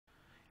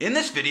In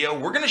this video,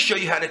 we're going to show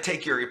you how to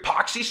take your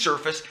epoxy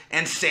surface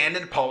and sand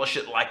and polish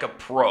it like a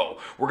pro.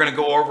 We're going to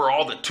go over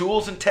all the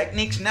tools and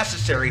techniques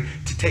necessary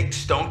to take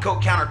Stone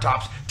Coat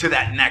Countertops to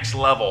that next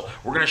level.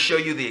 We're going to show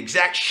you the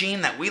exact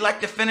sheen that we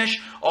like to finish,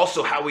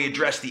 also how we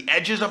address the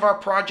edges of our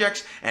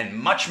projects, and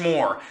much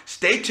more.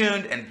 Stay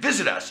tuned and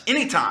visit us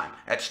anytime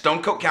at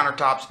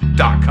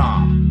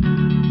stonecoatcountertops.com.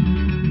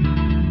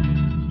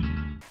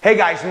 Hey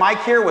guys,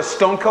 Mike here with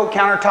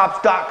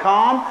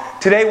stonecoatcountertops.com.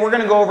 Today we're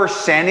going to go over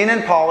sanding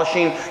and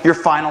polishing your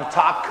final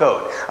top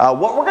coat.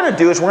 What we're going to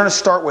do is we're going to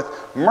start with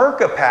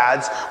Mica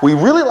pads. We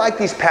really like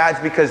these pads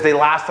because they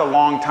last a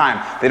long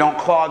time. They don't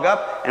clog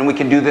up and we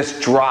can do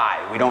this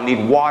dry. We don't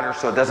need water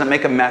so it doesn't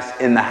make a mess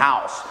in the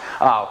house.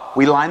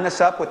 We line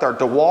this up with our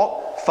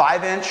DeWalt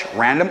 5-inch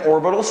random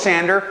orbital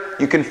sander.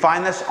 You can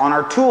find this on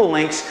our tool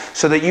links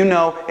so that you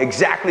know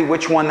exactly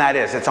which one that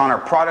is. It's on our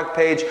product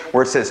page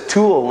where it says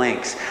tool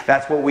links.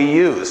 That's what we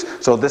use.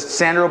 So this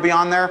sander will be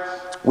on there.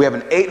 We have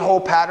an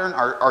 8-hole pattern.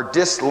 Our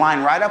discs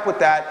line right up with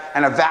that,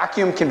 and a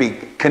vacuum can be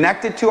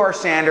connected to our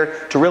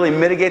sander to really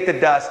mitigate the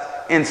dust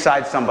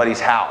inside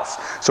somebody's house.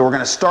 So we're going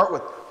to start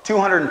with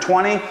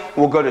 220,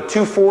 we'll go to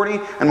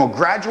 240, and we'll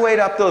graduate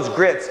up those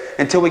grits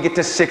until we get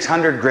to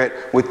 600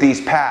 grit with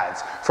these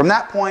pads. From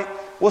that point,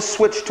 we'll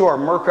switch to our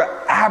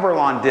Mica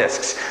Abralon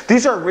discs.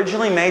 These are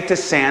originally made to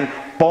sand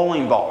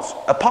bowling balls,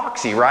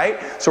 epoxy, right?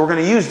 So we're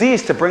going to use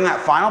these to bring that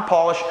final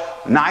polish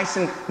nice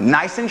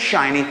and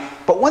shiny.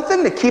 But one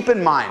thing to keep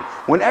in mind,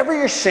 whenever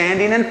you're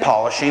sanding and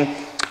polishing,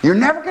 you're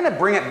never going to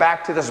bring it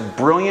back to this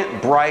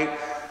brilliant, bright,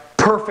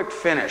 perfect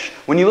finish.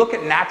 When you look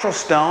at natural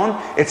stone,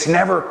 it's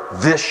never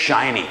this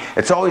shiny.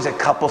 It's always a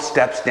couple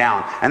steps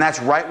down. And that's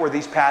right where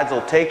these pads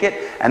will take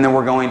it. And then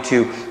we're going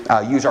to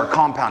use our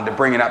compound to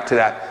bring it up to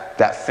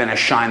that finish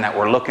shine that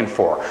we're looking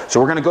for.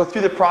 So we're going to go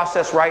through the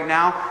process right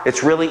now.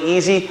 It's really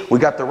easy. We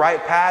got the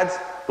right pads.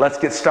 Let's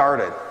get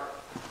started.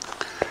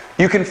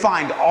 You can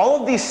find all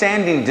of these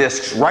sanding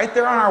discs right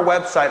there on our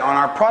website on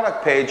our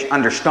product page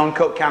under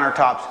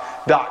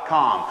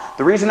stonecoatcountertops.com.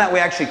 The reason that we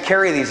actually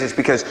carry these is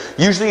because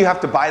usually you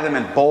have to buy them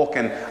in bulk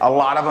and a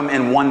lot of them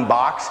in one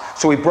box.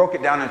 So we broke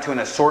it down into an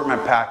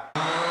assortment pack.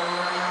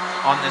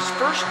 On this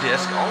first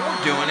disc, all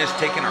we're doing is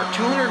taking our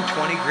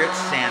 220 grit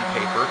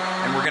sandpaper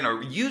and we're going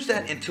to use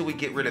that until we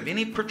get rid of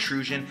any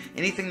protrusion,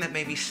 anything that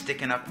may be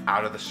sticking up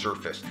out of the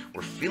surface.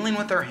 We're feeling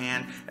with our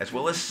hand as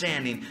well as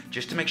sanding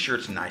just to make sure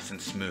it's nice and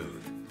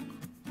smooth.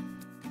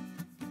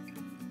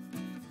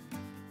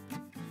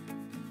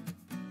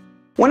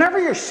 Whenever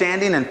you're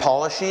sanding and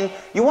polishing,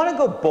 you want to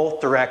go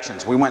both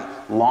directions. We went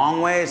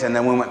long ways and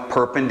then we went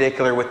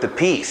perpendicular with the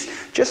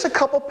piece. Just a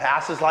couple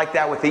passes like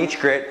that with each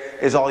grit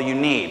is all you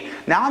need.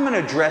 Now I'm going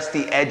to address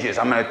the edges.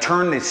 I'm going to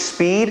turn the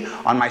speed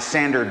on my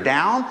sander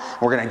down.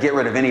 We're going to get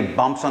rid of any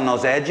bumps on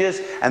those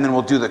edges, and then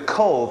we'll do the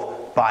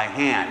cove by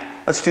hand.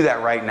 Let's do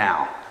that right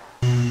now.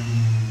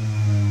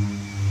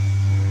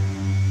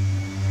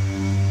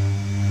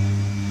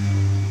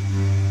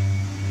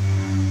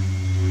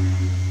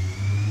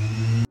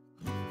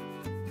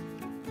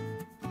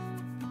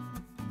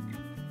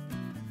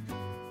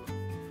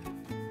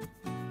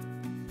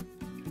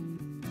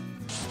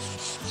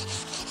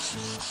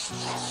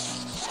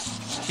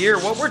 Here,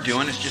 what we're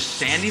doing is just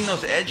sanding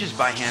those edges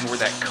by hand where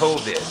that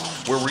cove is.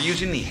 Where we're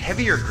using the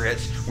heavier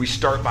grits, we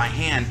start by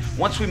hand.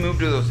 Once we move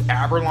to those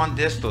Abralon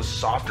discs, those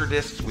softer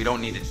discs, we don't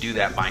need to do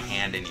that by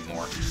hand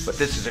anymore. But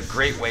this is a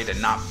great way to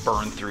not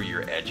burn through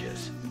your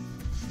edges.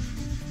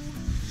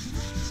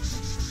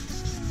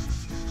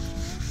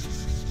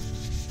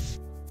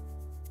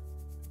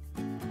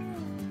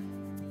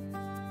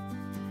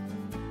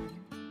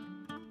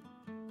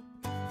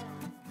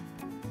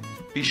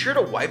 Be sure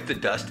to wipe the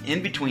dust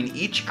in between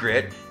each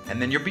grit,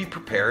 and then you'll be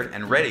prepared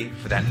and ready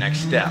for that next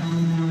step.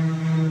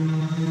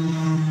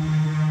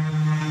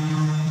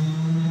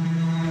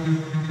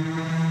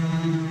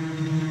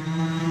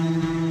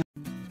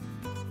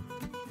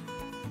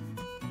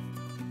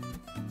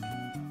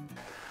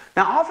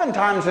 Now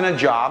oftentimes in a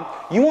job,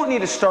 you won't need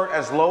to start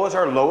as low as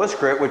our lowest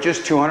grit, which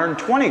is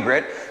 220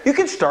 grit. You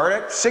can start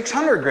at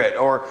 600 grit,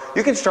 or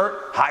you can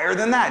start higher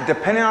than that,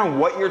 depending on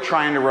what you're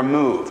trying to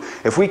remove.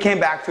 If we came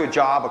back to a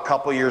job a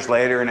couple years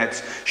later and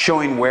it's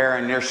showing wear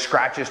and there's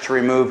scratches to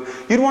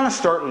remove, you'd want to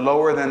start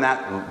lower than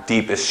that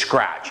deepest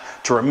scratch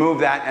to remove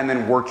that and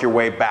then work your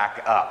way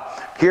back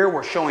up. Here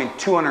we're showing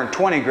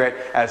 220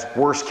 grit as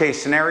worst case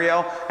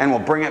scenario, and we'll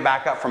bring it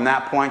back up from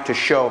that point to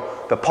show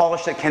the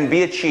polish that can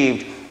be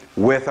achieved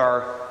with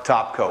our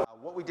top coat.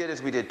 What we did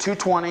is we did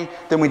 220,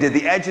 then we did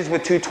the edges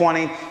with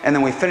 220, and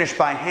then we finished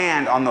by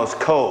hand on those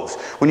coves.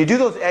 When you do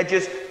those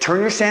edges,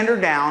 turn your sander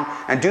down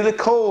and do the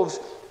coves.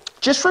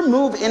 Just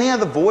remove any of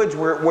the voids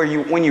where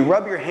when you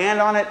rub your hand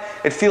on it,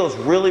 it feels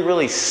really,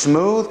 really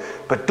smooth,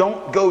 but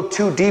don't go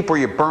too deep where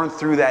you burn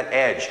through that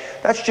edge.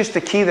 That's just the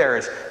key there,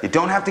 is you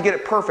don't have to get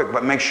it perfect,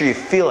 but make sure you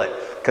feel it,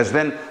 because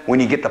then when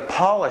you get the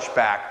polish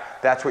back,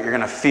 that's what you're going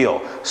to feel.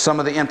 Some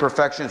of the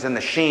imperfections in the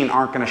sheen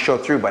aren't going to show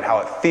through, but how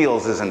it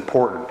feels is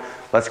important.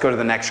 Let's go to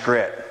the next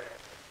grit.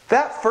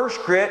 That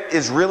first grit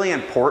is really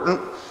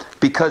important.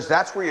 because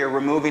that's where you're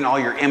removing all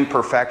your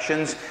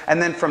imperfections.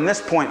 And then from this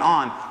point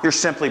on, you're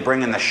simply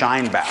bringing the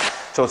shine back.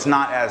 So it's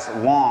not as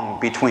long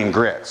between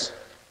grits.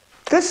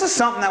 This is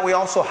something that we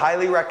also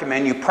highly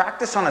recommend. You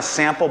practice on a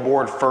sample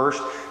board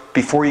first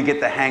before you get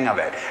the hang of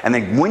it. And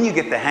then when you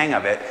get the hang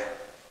of it,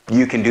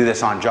 you can do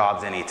this on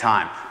jobs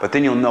anytime. But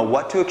then you'll know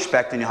what to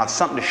expect, and you'll have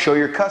something to show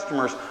your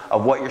customers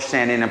of what your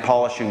sanding and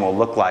polishing will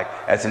look like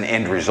as an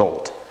end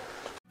result.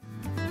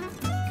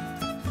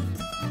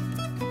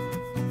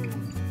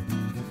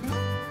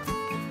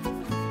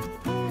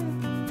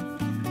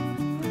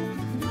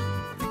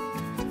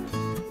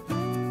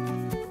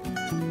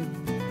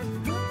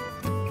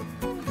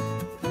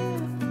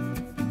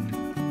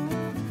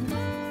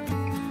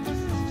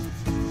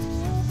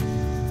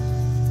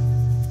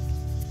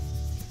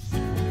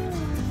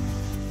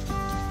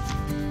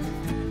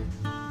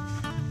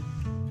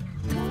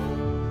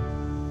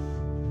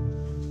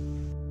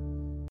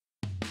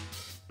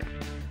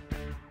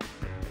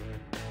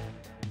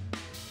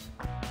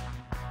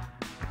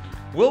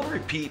 We'll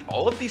repeat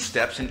all of these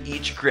steps in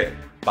each grit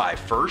by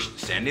first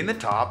sanding the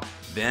top,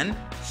 then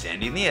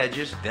sanding the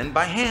edges, then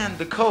by hand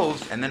the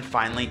coves, and then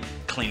finally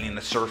cleaning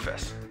the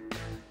surface.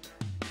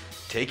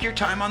 Take your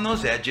time on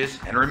those edges,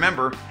 and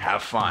remember,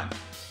 have fun.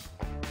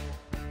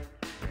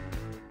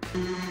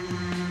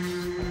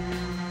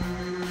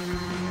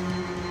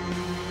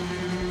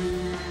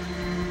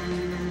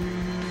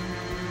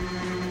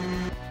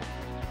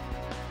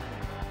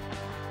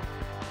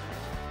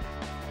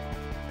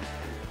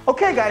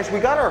 Okay guys, we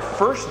got our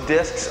first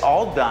discs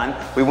all done.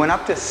 We went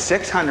up to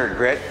 600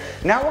 grit.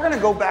 Now we're gonna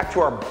go back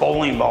to our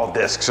bowling ball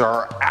discs, or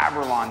our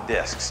Abralon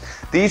discs.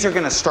 These are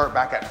gonna start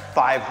back at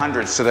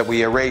 500 so that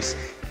we erase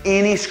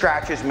any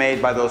scratches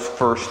made by those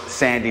first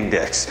sanding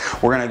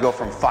discs. We're gonna go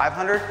from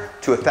 500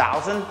 to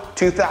 1,000,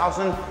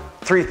 2,000,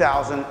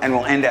 3,000, and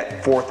we'll end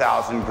at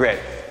 4,000 grit,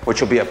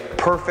 which will be a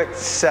perfect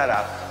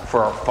setup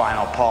for our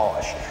final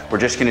polish. We're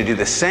just gonna do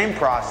the same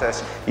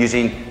process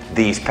using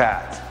these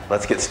pads.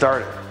 Let's get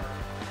started.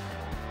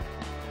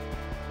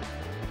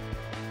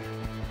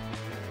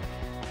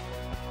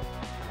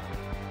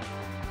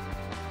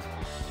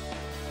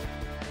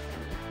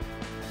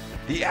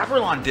 The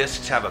Abralon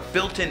discs have a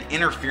built-in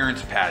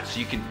interference pad, so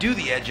you can do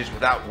the edges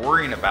without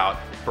worrying about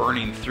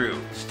burning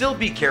through. Still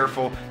be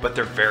careful, but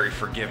they're very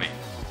forgiving.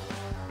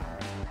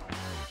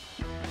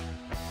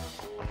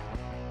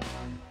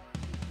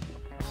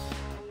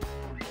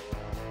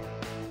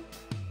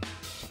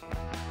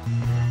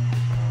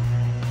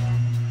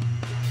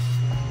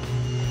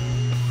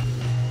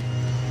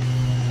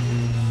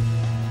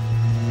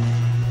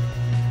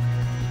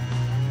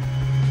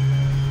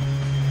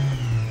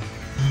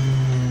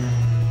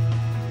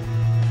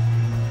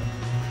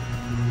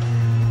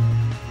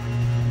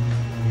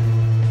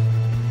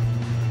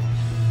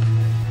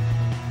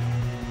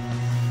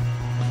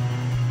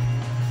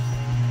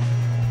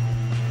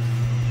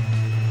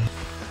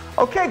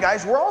 Okay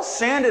guys, we're all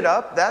sanded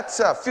up. That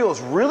feels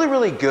really,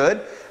 really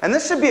good. And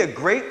this would be a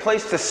great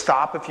place to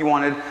stop if you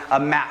wanted a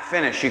matte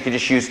finish. You could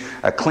just use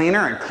a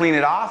cleaner and clean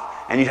it off,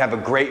 and you'd have a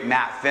great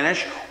matte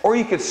finish. Or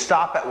you could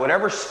stop at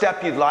whatever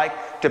step you'd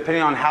like,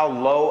 depending on how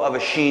low of a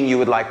sheen you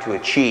would like to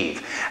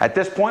achieve. At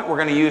this point, we're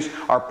gonna use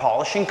our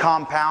polishing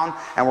compound,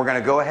 and we're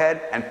gonna go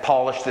ahead and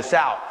polish this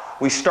out.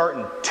 We start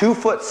in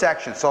 2-foot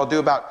sections, so I'll do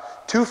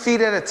about 2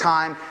 feet at a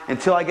time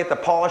until I get the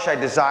polish I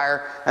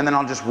desire, and then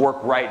I'll just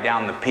work right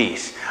down the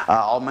piece.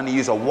 I'm going to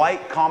use a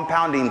white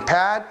compounding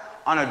pad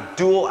on a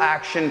dual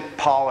action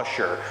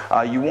polisher.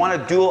 You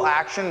want a dual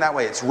action, that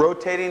way it's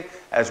rotating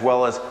as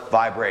well as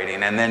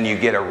vibrating, and then you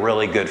get a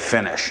really good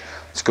finish.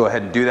 Let's go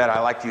ahead and do that. I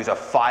like to use a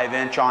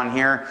 5-inch on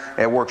here.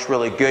 It works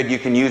really good. You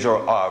can use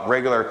a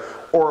regular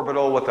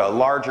orbital with a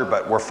larger,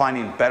 but we're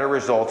finding better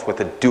results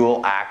with a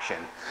dual action.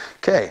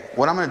 Okay,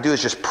 what I'm going to do is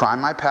just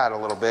prime my pad a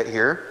little bit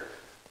here.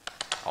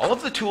 All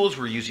of the tools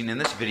we're using in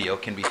this video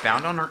can be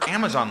found on our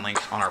Amazon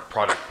links on our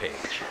product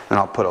page. And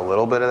I'll put a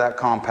little bit of that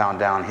compound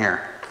down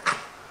here.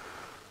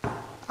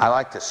 I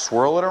like to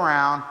swirl it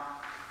around,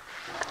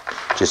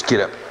 just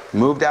get it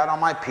moved out on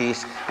my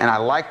piece, and I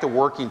like the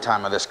working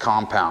time of this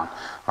compound.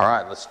 All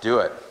right, let's do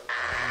it.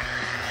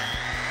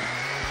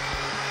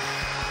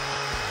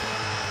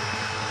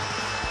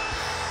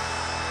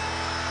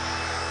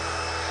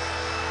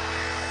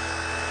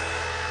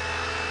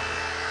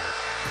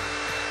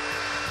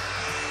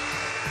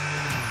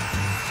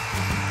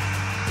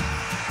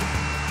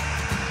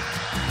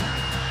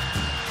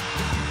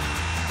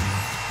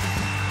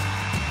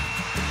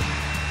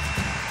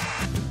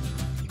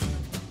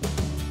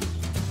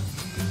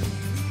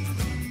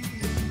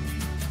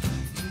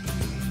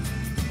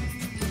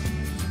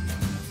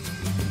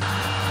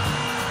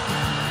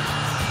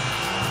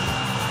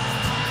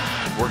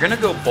 We're going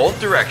to go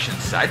both directions,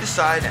 side to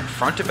side and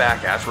front to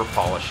back as we're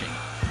polishing.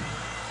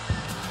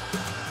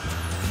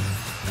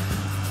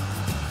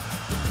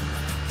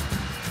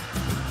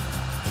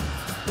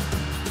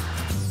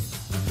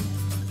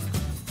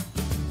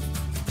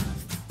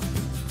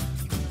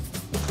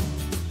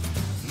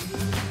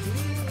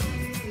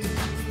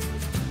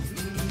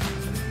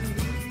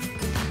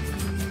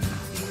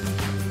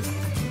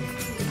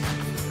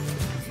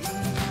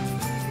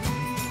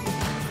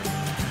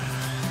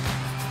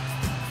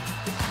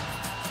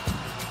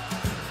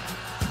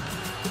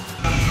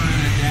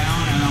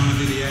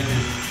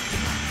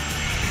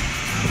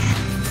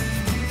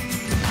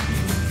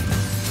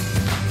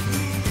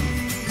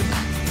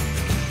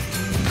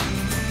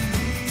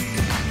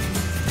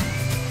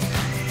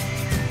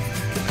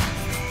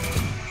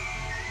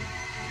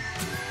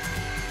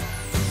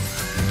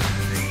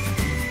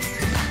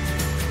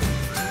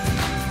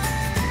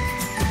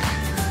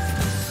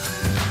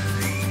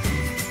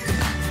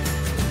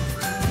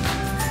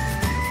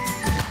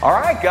 All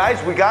right,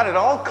 guys, we got it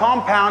all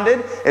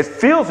compounded. It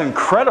feels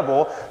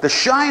incredible. The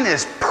shine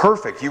is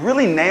perfect. You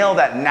really nail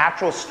that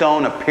natural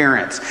stone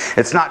appearance.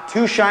 It's not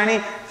too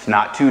shiny, it's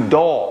not too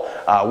dull.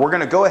 We're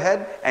gonna go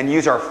ahead and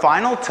use our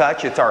final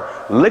touch. It's our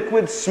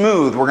liquid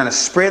smooth. We're gonna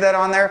spray that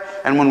on there,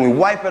 and when we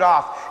wipe it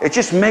off, it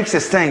just makes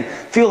this thing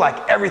feel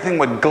like everything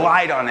would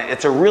glide on it.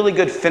 It's a really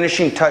good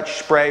finishing touch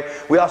spray.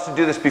 We also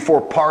do this before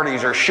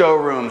parties or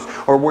showrooms,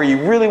 or where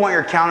you really want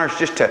your counters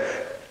just to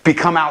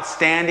become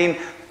outstanding.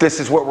 This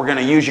is what we're going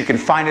to use. You can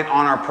find it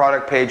on our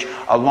product page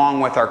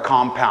along with our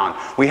compound.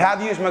 We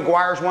have used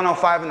Meguiar's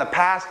 105 in the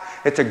past.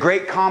 It's a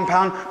great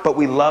compound, but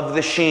we love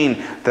the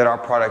sheen that our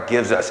product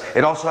gives us.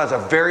 It also has a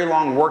very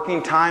long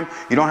working time.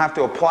 You don't have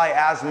to apply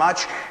as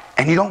much,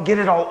 and you don't get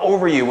it all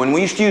over you. When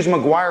we used to use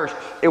Meguiar's,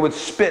 it would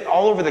spit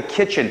all over the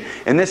kitchen.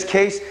 In this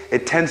case,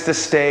 it tends to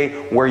stay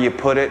where you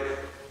put it,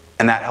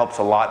 and that helps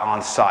a lot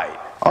on site.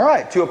 All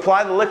right, to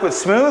apply the liquid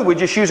smooth, we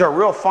just use our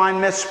real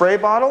fine mist spray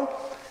bottle,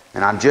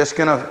 and I'm just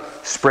gonna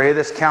spray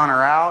this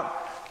counter out.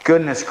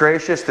 Goodness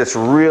gracious, this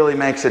really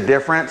makes a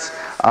difference.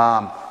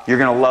 You're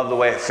gonna love the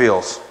way it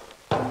feels.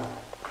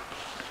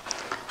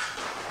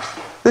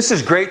 This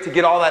is great to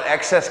get all that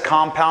excess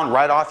compound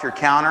right off your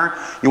counter.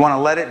 You want to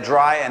let it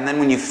dry, and then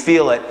when you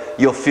feel it,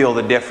 you'll feel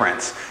the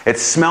difference. It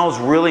smells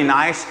really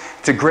nice.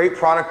 It's a great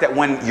product that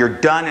when you're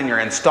done and you're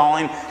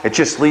installing, it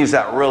just leaves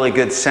that really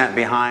good scent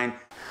behind.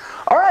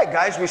 All right,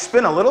 guys, we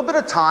spent a little bit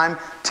of time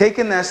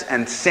taking this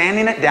and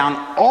sanding it down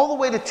all the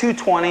way to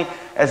 220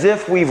 as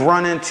if we've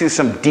run into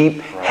some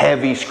deep,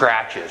 heavy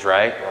scratches,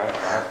 right?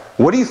 Right.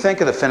 What do you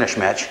think of the finish,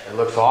 Mitch? It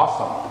looks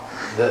awesome.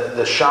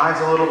 The shine's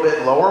a little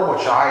bit lower,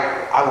 which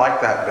I like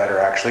that better,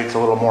 actually. It's a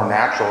little more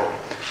natural.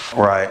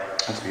 Right.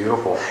 It's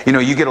beautiful. You know,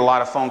 you get a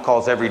lot of phone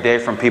calls every day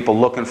from people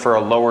looking for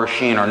a lower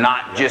sheen or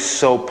not just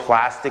so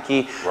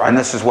plasticky, Right. and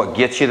this is what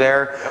gets you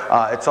there.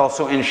 It's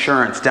also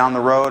insurance down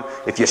the road.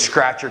 If you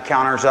scratch your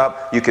counters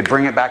up, you could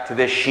bring it back to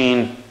this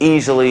sheen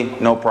easily,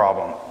 no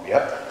problem.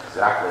 Yep,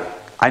 exactly.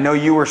 I know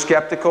you were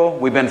skeptical.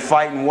 We've been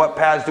fighting. What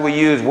pads do we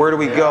use? Where do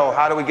we go?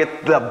 How do we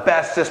get the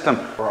best system?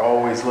 We're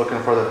always looking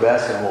for the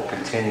best, and we'll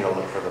continue to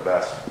look for the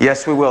best.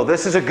 Yes, we will.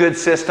 This is a good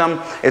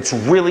system. It's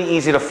really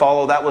easy to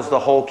follow. That was the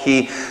whole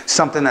key.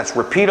 Something that's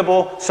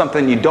repeatable,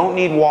 something you don't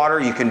need water.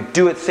 You can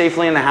do it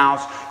safely in the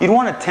house. You'd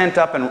want to tent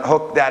up and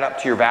hook that up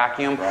to your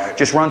vacuum. Right.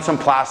 Just run some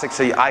plastic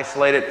so you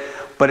isolate it.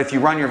 But if you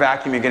run your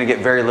vacuum, you're going to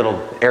get very little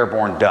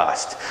airborne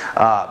dust.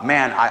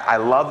 Man, I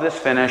love this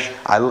finish.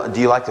 Do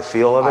you like the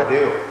feel of it? I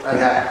do. And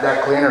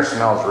that cleaner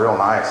smells real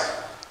nice.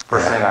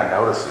 First thing I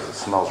notice is it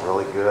smells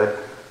really good,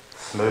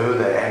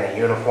 smooth, and a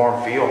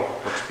uniform feel.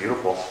 Looks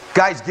beautiful.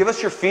 Guys, give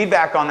us your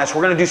feedback on this.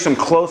 We're going to do some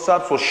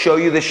close-ups. We'll show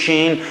you the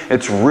sheen.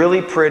 It's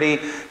really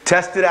pretty.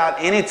 Test it out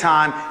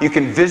anytime. You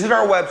can visit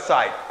our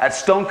website at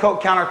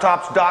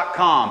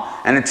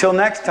stonecoatcountertops.com. And until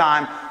next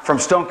time, from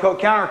Stone Coat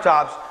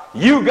Countertops,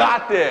 you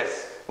got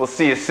this. We'll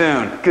see you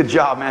soon. Good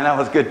job, man. That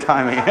was good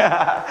timing.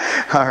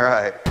 All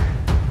right.